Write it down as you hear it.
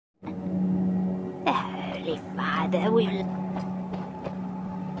Holy Father will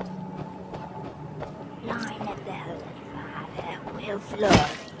line of the Holy Father will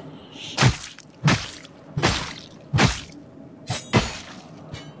flourish.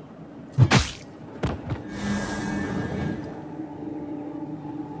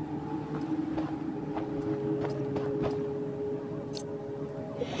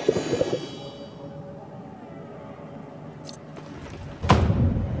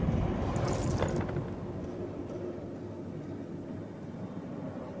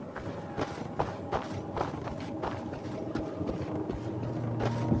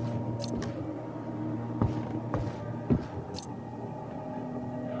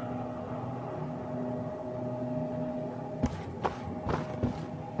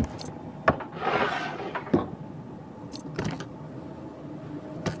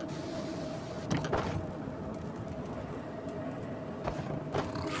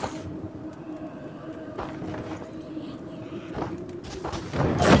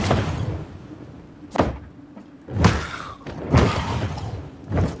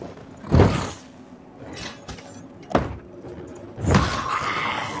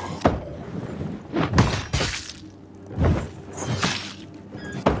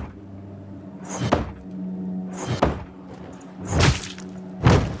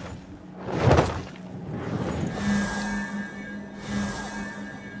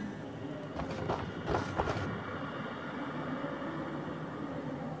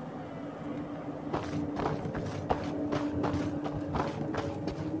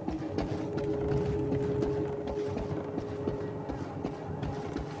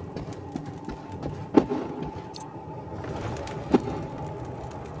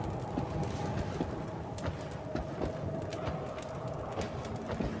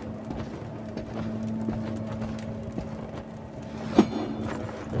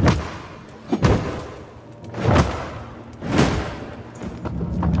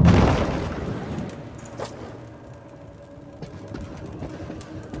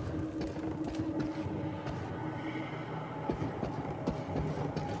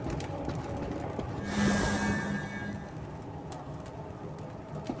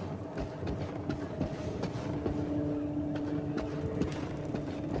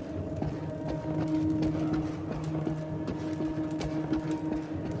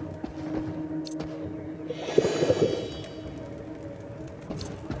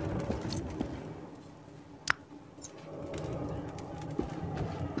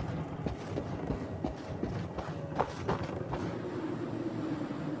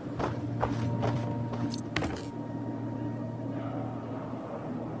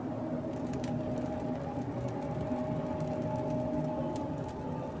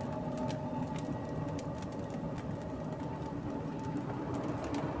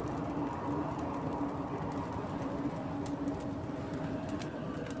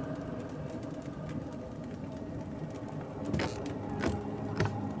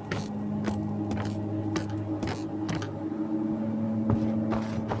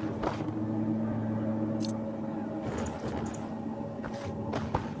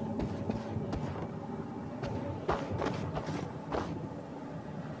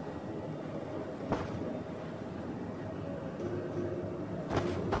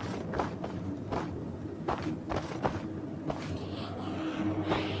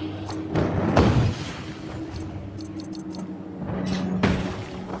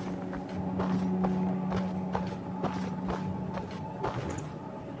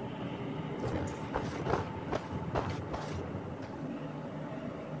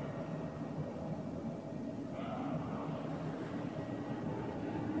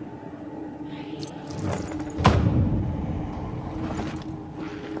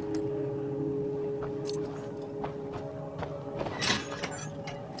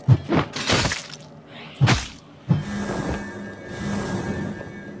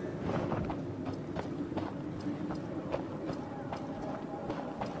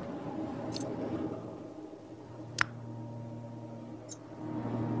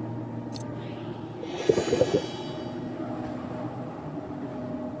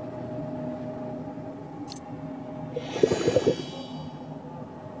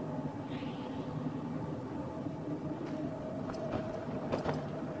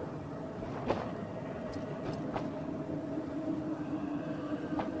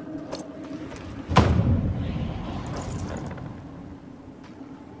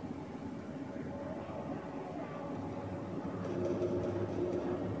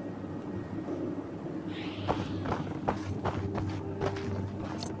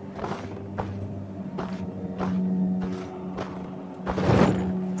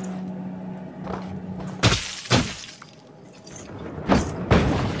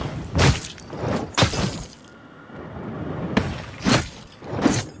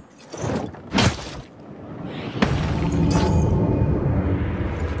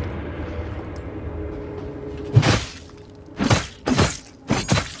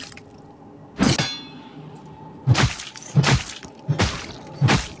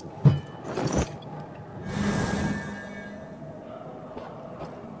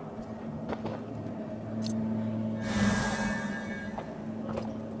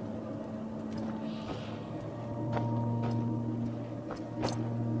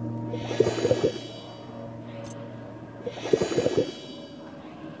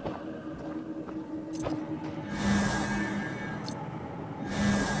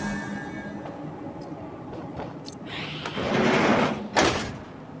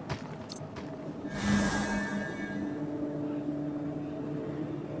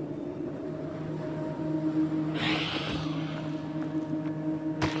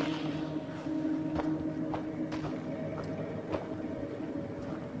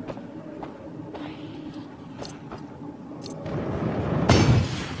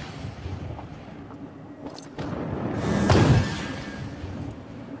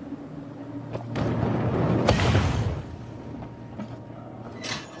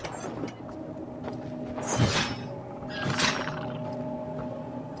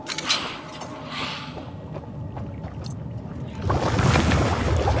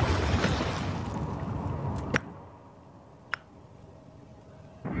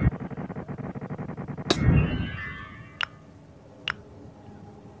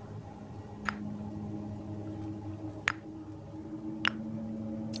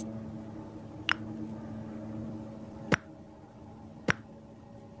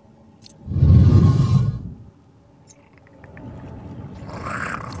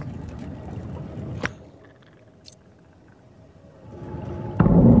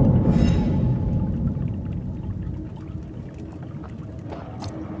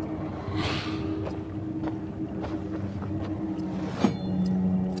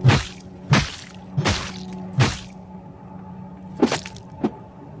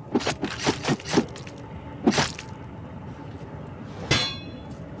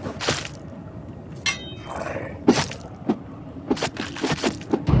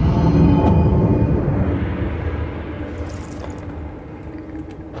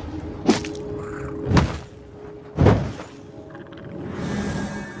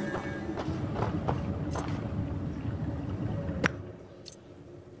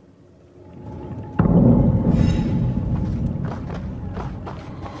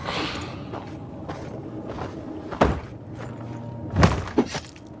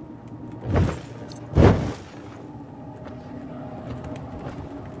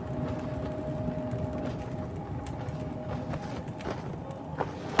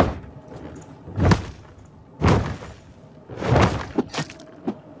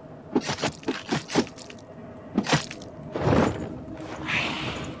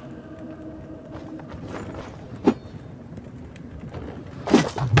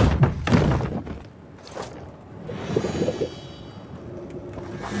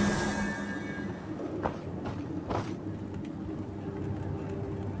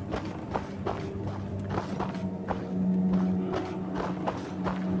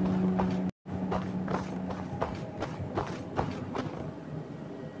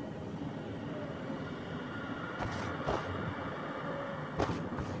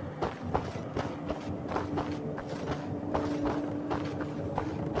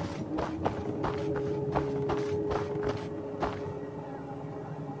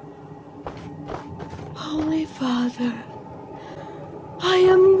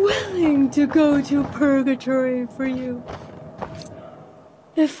 willing to go to purgatory for you.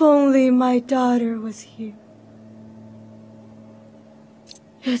 If only my daughter was here.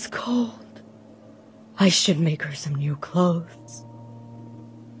 It's cold. I should make her some new clothes.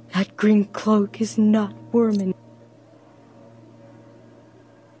 That green cloak is not warm.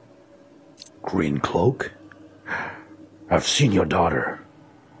 Green cloak? I've seen your daughter.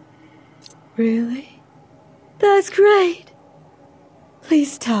 Really? That's great.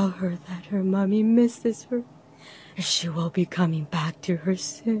 Please tell her that her mommy misses her. She will be coming back to her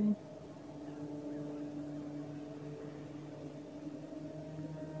soon.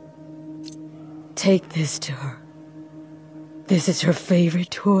 Take this to her. This is her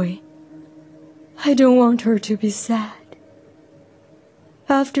favorite toy. I don't want her to be sad.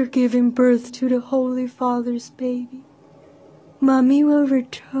 After giving birth to the Holy Father's baby, Mommy will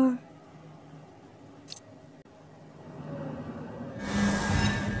return.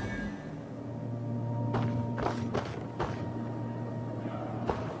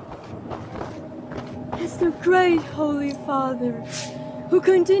 It's the great Holy Father who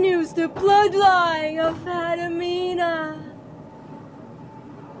continues the bloodline of Fatimina.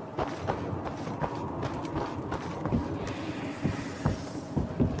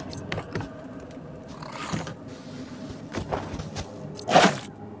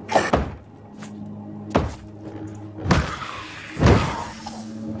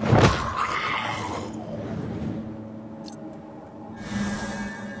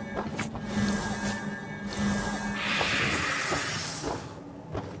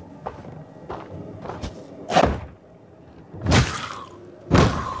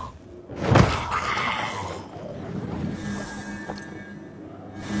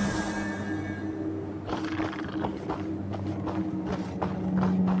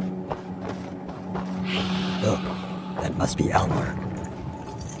 Look, that must be Elmer.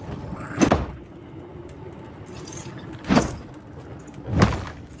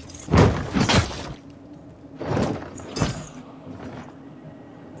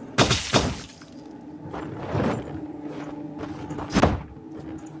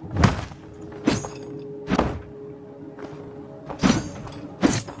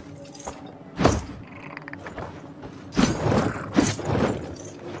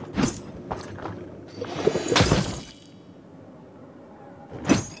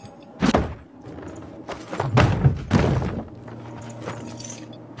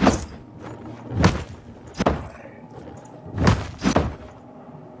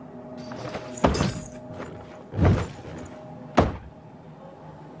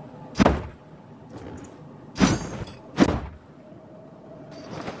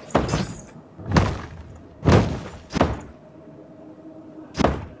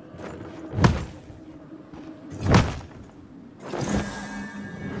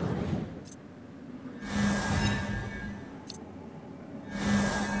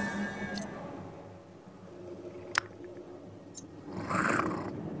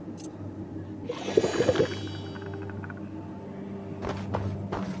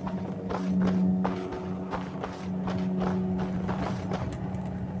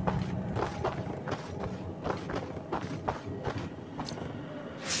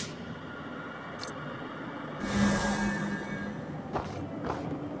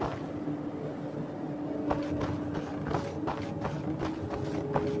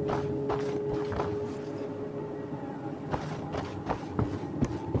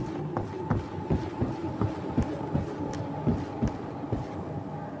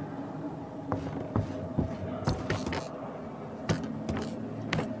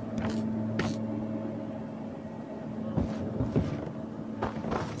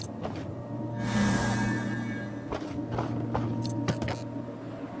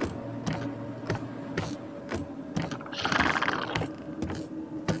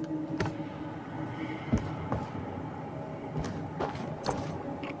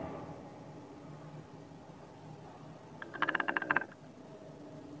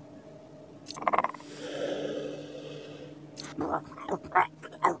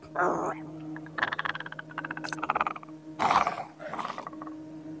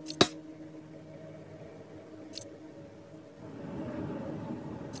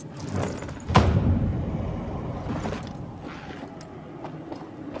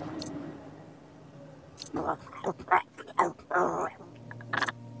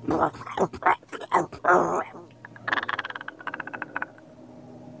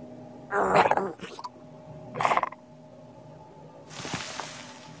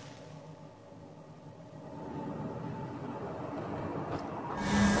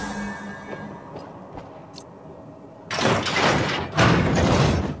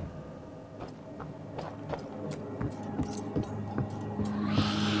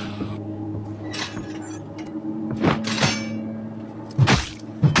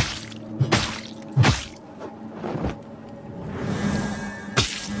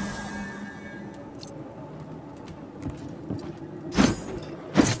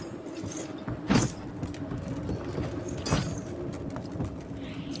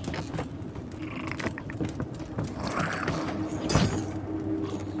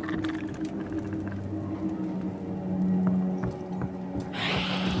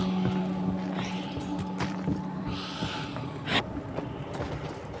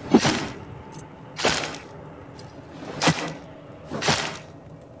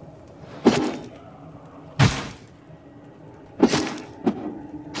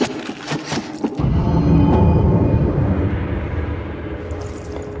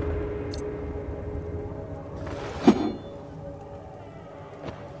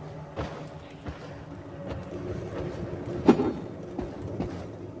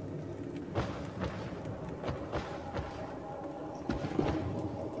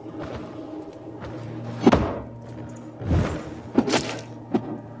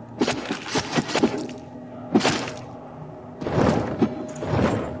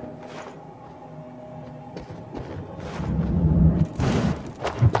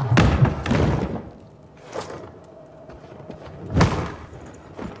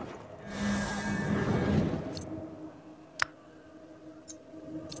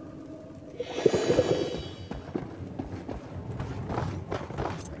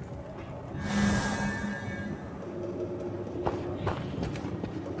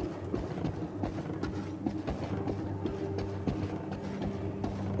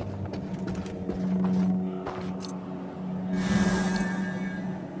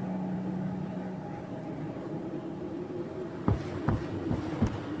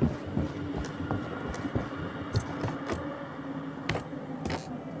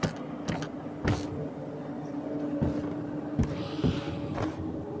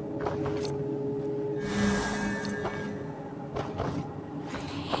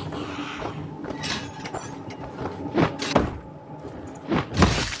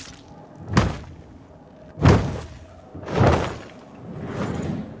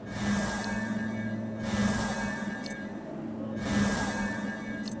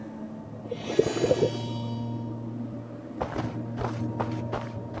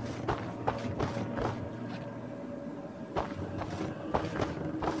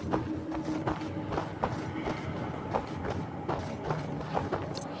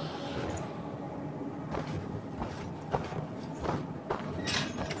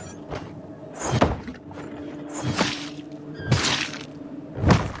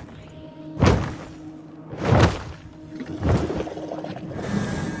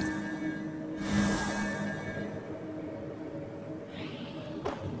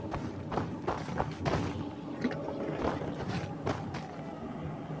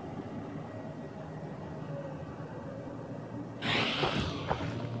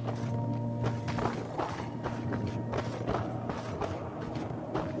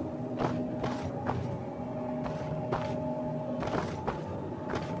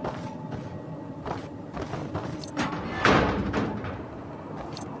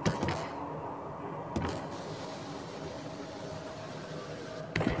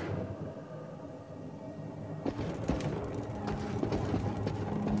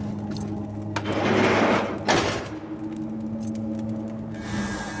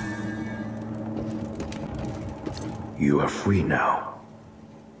 You are free now.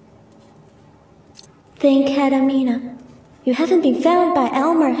 Thank Kadamina. You haven't been found by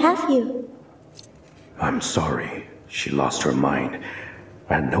Elmer, have you? I'm sorry. She lost her mind.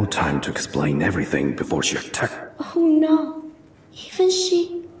 I had no time to explain everything before she attacked. Oh no. Even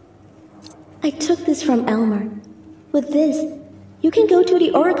she... I took this from Elmer. With this, you can go to the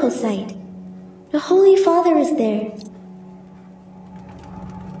Oracle site. The Holy Father is there.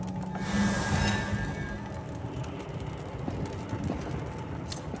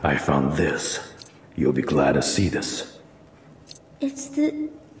 I found this. You'll be glad to see this. It's the...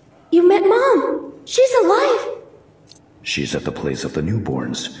 You met Mom! She's alive! She's at the place of the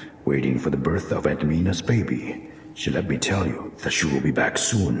newborns, waiting for the birth of Aunt Mina's baby. She let me tell you that she will be back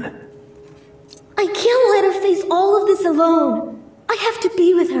soon. I can't let her face all of this alone. I have to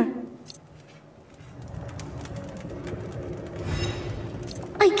be with her.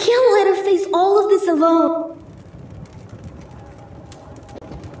 I can't let her face all of this alone.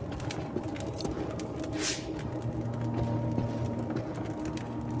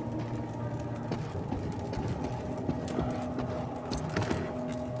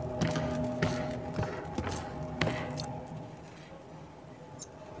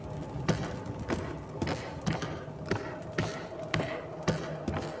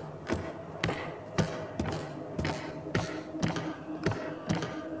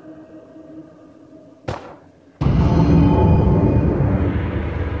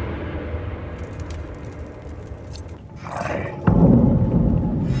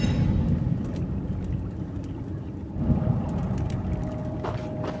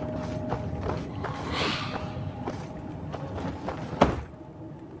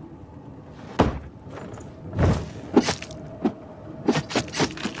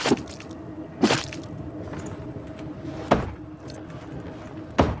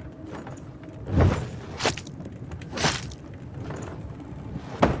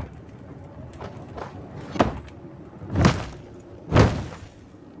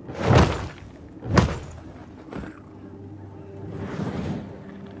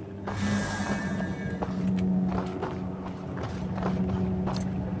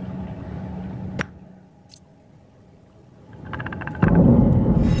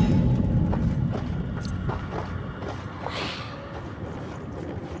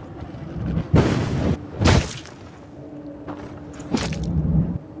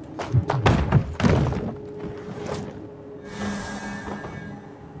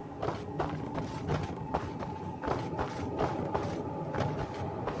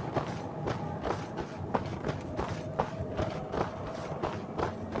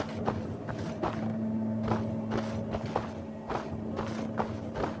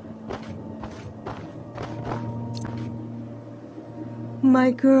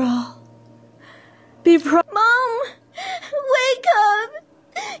 My girl. Mom! Wake up!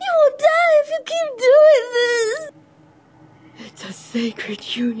 You will die if you keep doing this! It's a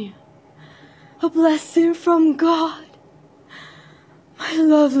sacred union. A blessing from God. My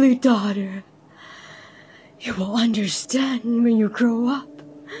lovely daughter. You will understand when you grow up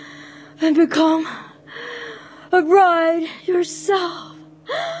and become a bride yourself.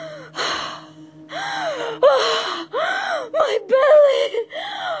 My belly!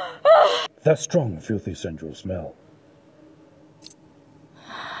 That strong, filthy central smell.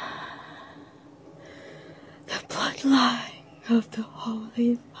 The bloodline of the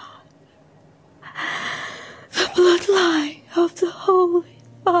Holy Father. The bloodline of the Holy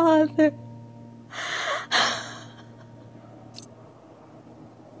Father.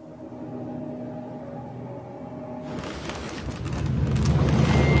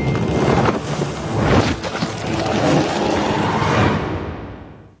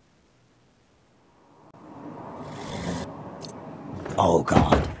 Oh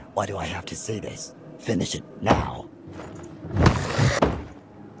God, why do I have to say this? Finish it now.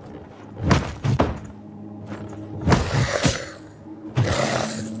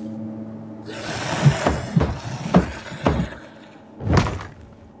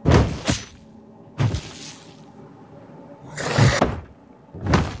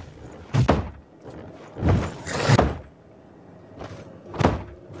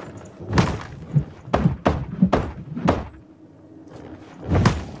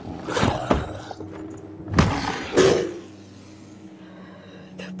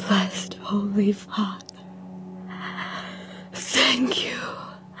 Holy Father, thank you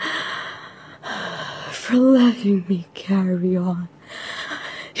for letting me carry on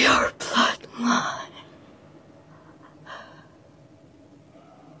your bloodline.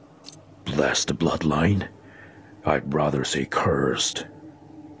 Blessed bloodline? I'd rather say cursed.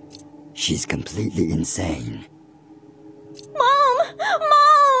 She's completely insane.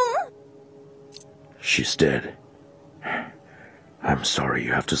 She's dead. I'm sorry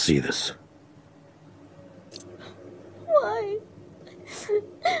you have to see this. Why?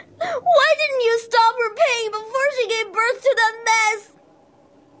 Why didn't you stop her pain before she gave birth to that mess?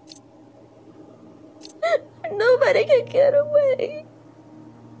 Nobody can get away.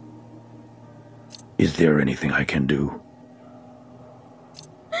 Is there anything I can do?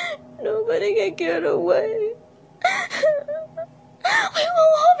 Nobody can get away. We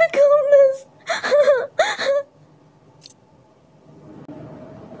will all become this.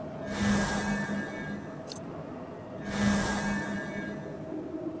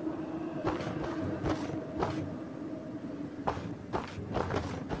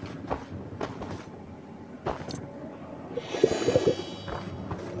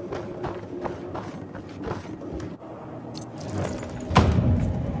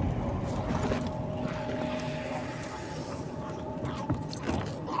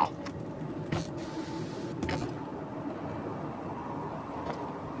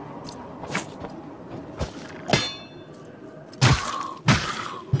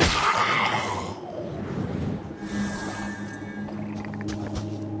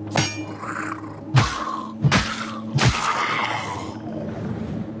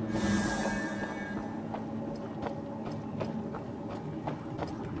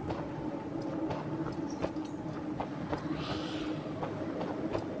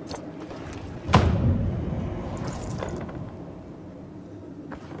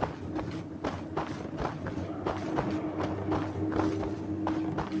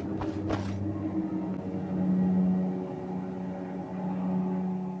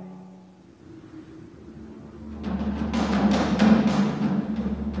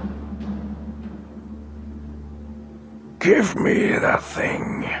 Give me that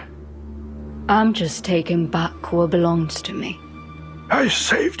thing. I'm just taking back what belongs to me. I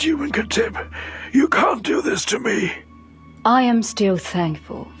saved you, Ingatib. You can't do this to me. I am still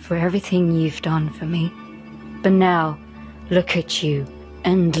thankful for everything you've done for me. But now, look at you.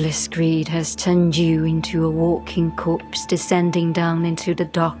 Endless greed has turned you into a walking corpse descending down into the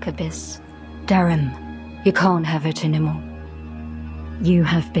dark abyss. Darren, you can't have it anymore. You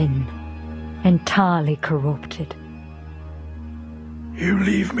have been entirely corrupted. You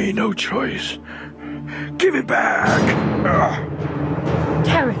leave me no choice. Give it back!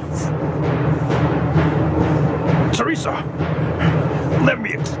 Terrence! Teresa! Let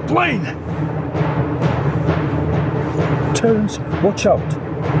me explain! Terence, watch out!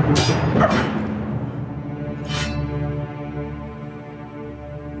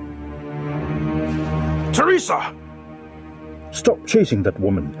 Teresa! Stop chasing that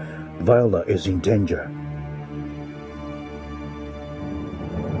woman. Viola is in danger.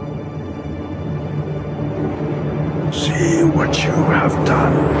 See what you have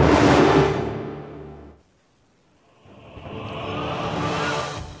done.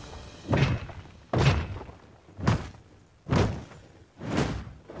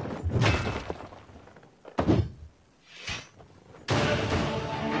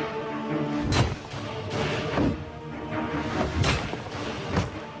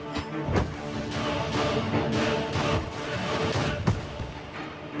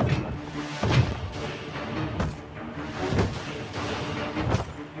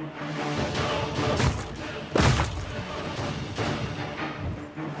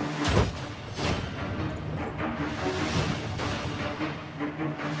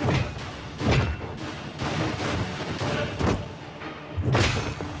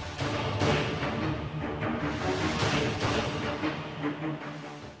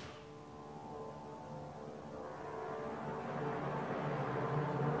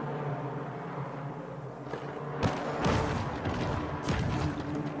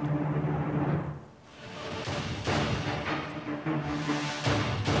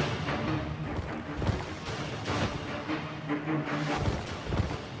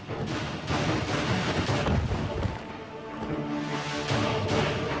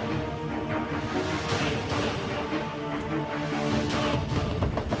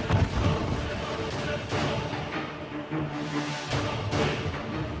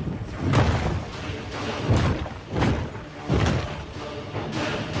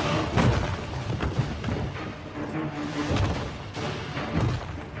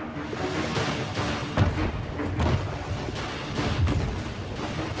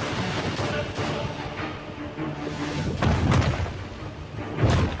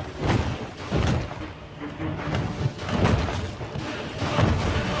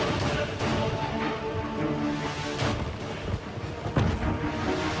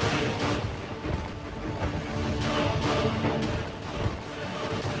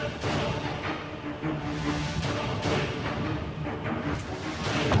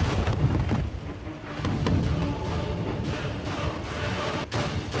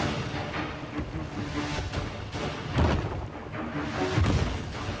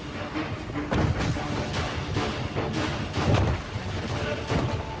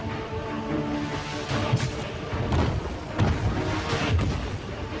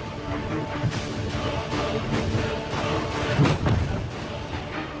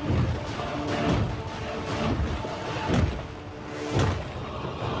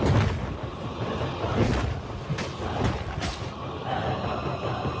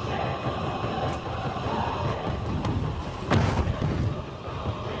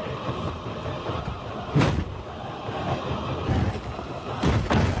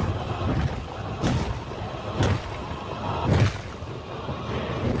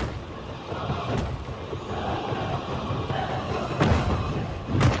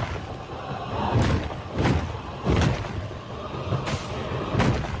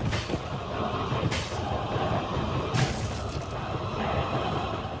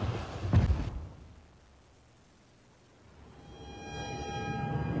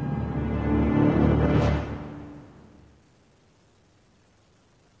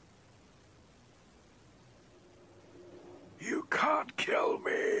 kill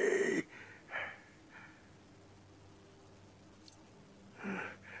me!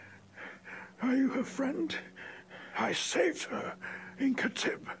 Are you her friend? I saved her in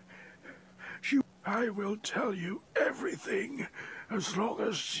Khatib. I will tell you everything as long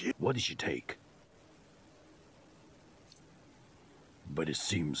as you... What did she take? But it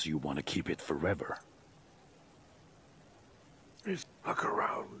seems you want to keep it forever. Look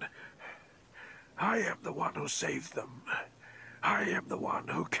around. I am the one who saved them. I am the one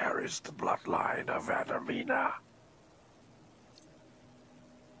who carries the bloodline of Adamina.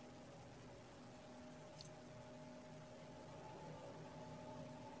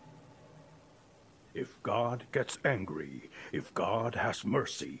 If God gets angry, if God has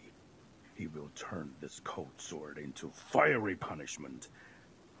mercy, he will turn this cold sword into fiery punishment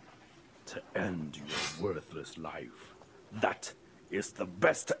to end your worthless life. That is the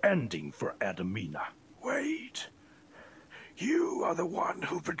best ending for Adamina. Wait. You are the one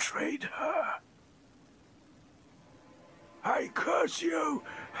who betrayed her. I curse you!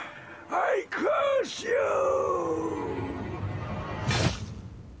 I curse you!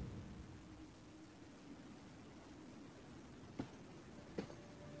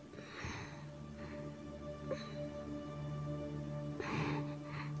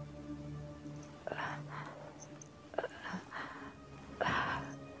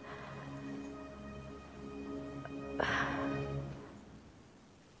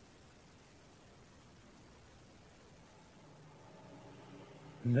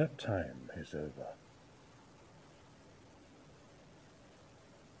 That time is over.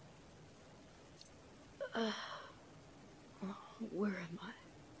 Where am I?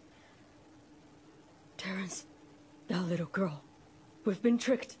 Terrence, that little girl. We've been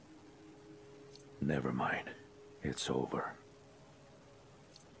tricked. Never mind. It's over.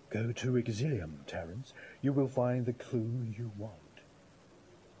 Go to Exilium, Terrence. You will find the clue you want.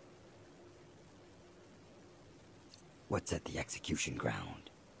 What's at the execution ground?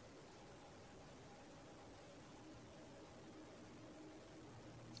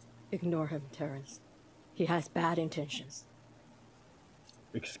 Ignore him, Terrence. He has bad intentions.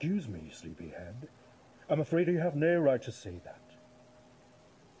 Excuse me, sleepyhead. I'm afraid you have no right to say that.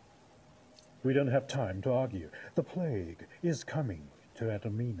 We don't have time to argue. The plague is coming to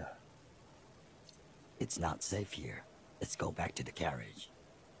Adamina. It's not safe here. Let's go back to the carriage.